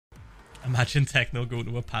Imagine Techno going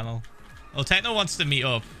to a panel. Well, Techno wants to meet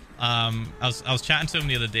up. I was chatting to him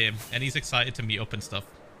the other day, and he's excited to meet up and stuff.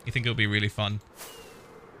 You think it'll be really fun?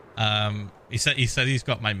 He said he's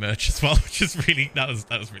got my merch as well, which is really that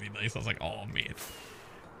was really nice. I was like, oh man.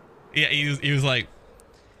 Yeah, he was like,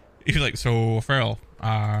 so Phil,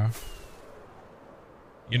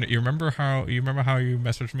 you remember how you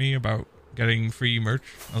messaged me about getting free merch?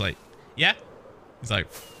 I was like, yeah. He's like,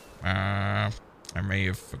 I may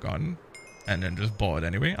have forgotten, and then just bought it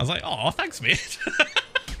anyway. I was like, oh, thanks, mate.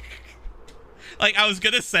 Like, I was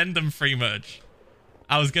gonna send him free merch.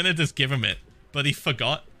 I was gonna just give him it, but he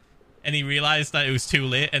forgot, and he realized that it was too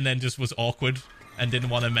late, and then just was awkward and didn't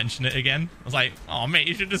want to mention it again. I was like, oh mate,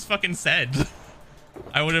 you should just fucking said.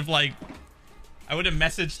 I would have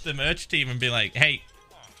messaged the merch team and be like, hey,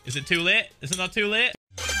 is it too late? Is it not too late?